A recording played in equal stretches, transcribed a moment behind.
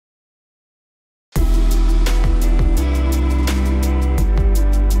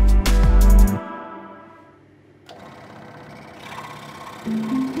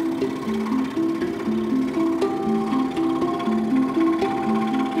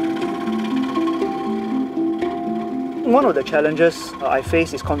think one of the challenges I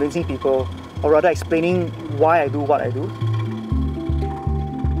face is convincing people, or rather explaining why I do what I do.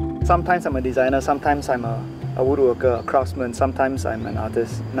 Sometimes I'm a designer, sometimes I'm a woodworker, a craftsman, sometimes I'm an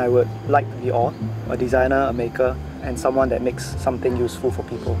artist, and I would like to be all, a designer, a maker, and someone that makes something useful for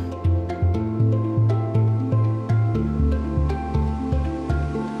people.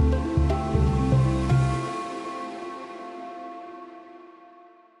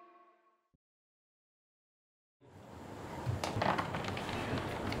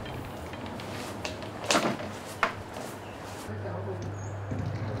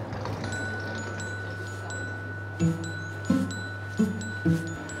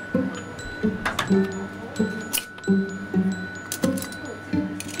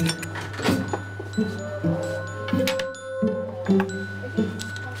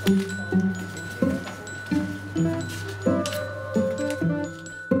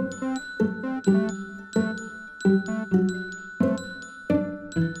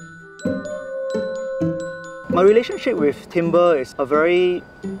 My relationship with timber is a very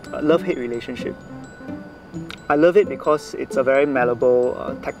love-hate relationship. I love it because it's a very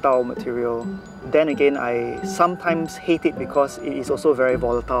malleable, tactile material. Then again, I sometimes hate it because it is also very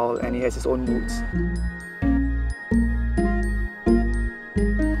volatile and it has its own moods.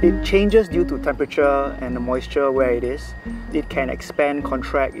 It changes due to temperature and the moisture where it is. It can expand,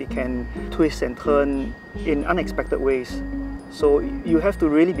 contract, it can twist and turn in unexpected ways. So you have to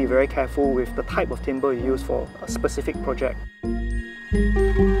really be very careful with the type of timber you use for a specific project.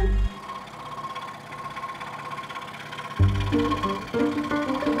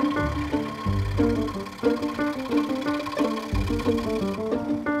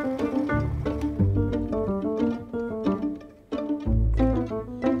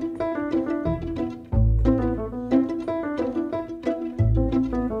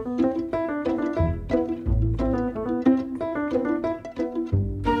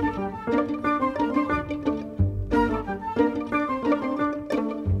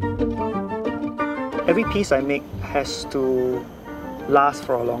 Every piece I make has to last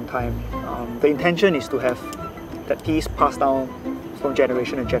for a long time. The intention is to have that piece passed down from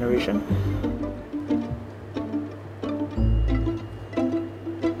generation to generation.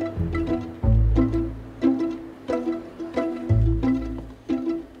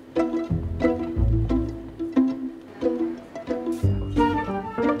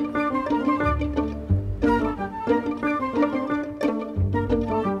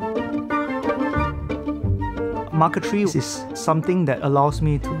 Marquetry is something that allows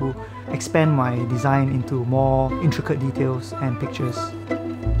me to expand my design into more intricate details and pictures.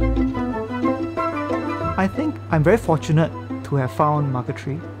 I think I'm very fortunate to have found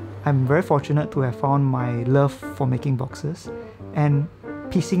marquetry. I'm very fortunate to have found my love for making boxes and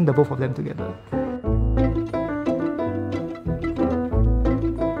piecing the both of them together.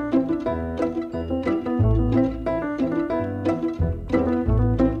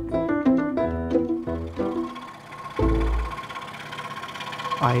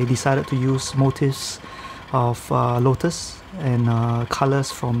 I decided to use motifs of lotus and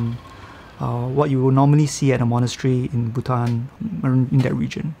colors from what you will normally see at a monastery in Bhutan, in that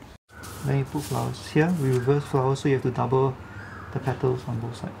region. Then you put flowers here, we reverse flowers, so you have to double the petals on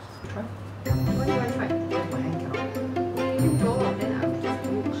both sides. Try? What do you want to try? My hand cannot. You go, then I'll just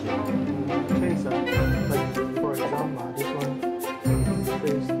move. Trace, like for example, this one,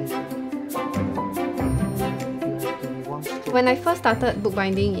 trace this. When I first started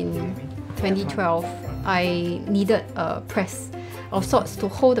bookbinding in 2012, I needed a press of sorts to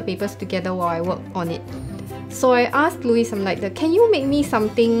hold the papers together while I worked on it. So I asked Louis, I'm like, can you make me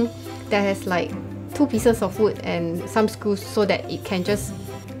something that has like 2 pieces of wood and some screws so that it can just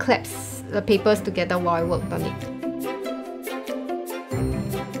clasp the papers together while I worked on it.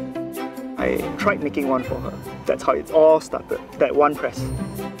 I tried making one for her. That's how it all started, that one press.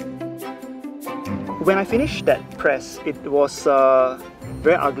 When I finished that press, it was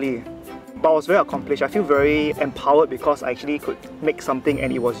very ugly, but I was very accomplished. I feel very empowered because I actually could make something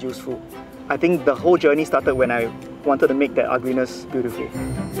and it was useful. I think the whole journey started when I wanted to make that ugliness beautiful.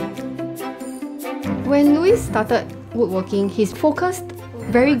 When Louis started woodworking, he's focused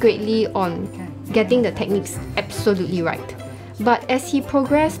very greatly on getting the techniques absolutely right. But as he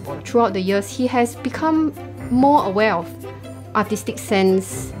progressed throughout the years, he has become more aware of artistic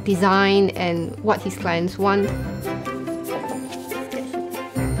sense, design, and what his clients want.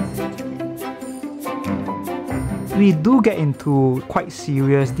 We do get into quite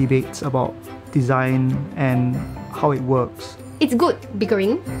serious debates about design and how it works. It's good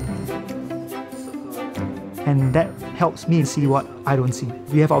bickering. And that helps me see what I don't see.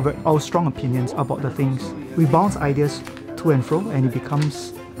 We have our strong opinions about the things. We bounce ideas to and fro, and it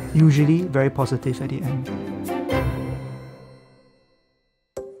becomes usually very positive at the end.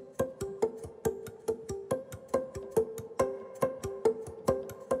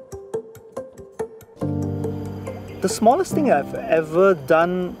 The smallest thing I've ever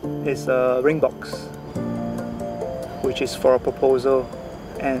done is a ring box, which is for a proposal,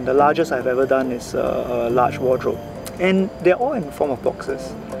 and the largest I've ever done is a large wardrobe, and they're all in the form of boxes.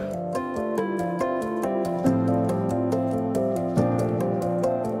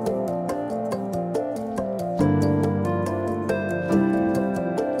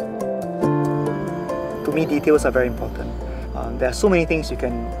 To me, details are very important. There are so many things you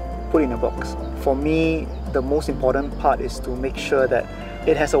can put in a box. For me, the most important part is to make sure that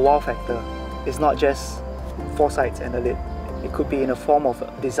it has a wow factor. It's not just 4 sides and a lid. It could be in a form of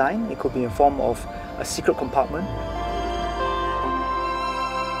design, it could be in a form of a secret compartment.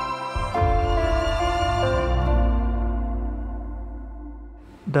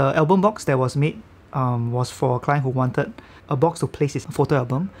 The album box that was made was for a client who wanted a box to place his photo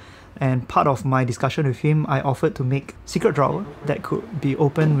album. And part of my discussion with him, I offered to make a secret drawer that could be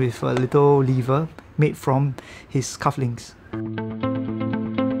opened with a little lever made from his cufflinks.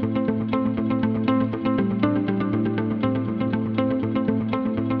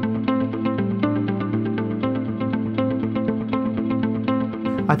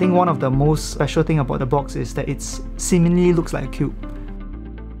 I think one of the most special thing about the box is that it seemingly looks like a cube,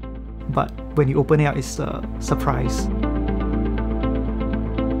 but when you open it up, it's a surprise.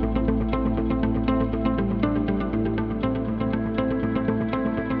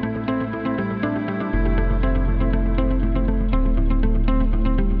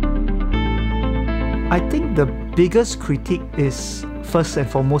 I think the biggest critique is first and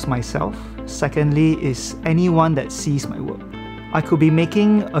foremost myself. Secondly is anyone that sees my work. I could be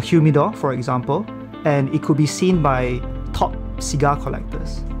making a humidor, for example, and it could be seen by top cigar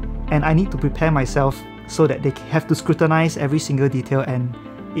collectors. And I need to prepare myself so that they have to scrutinize every single detail and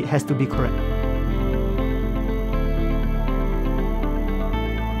it has to be correct.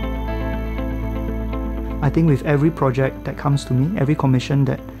 I think with every project that comes to me, every commission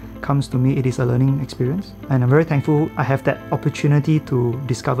that comes to me, it is a learning experience. And I'm very thankful I have that opportunity to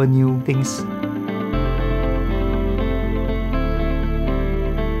discover new things.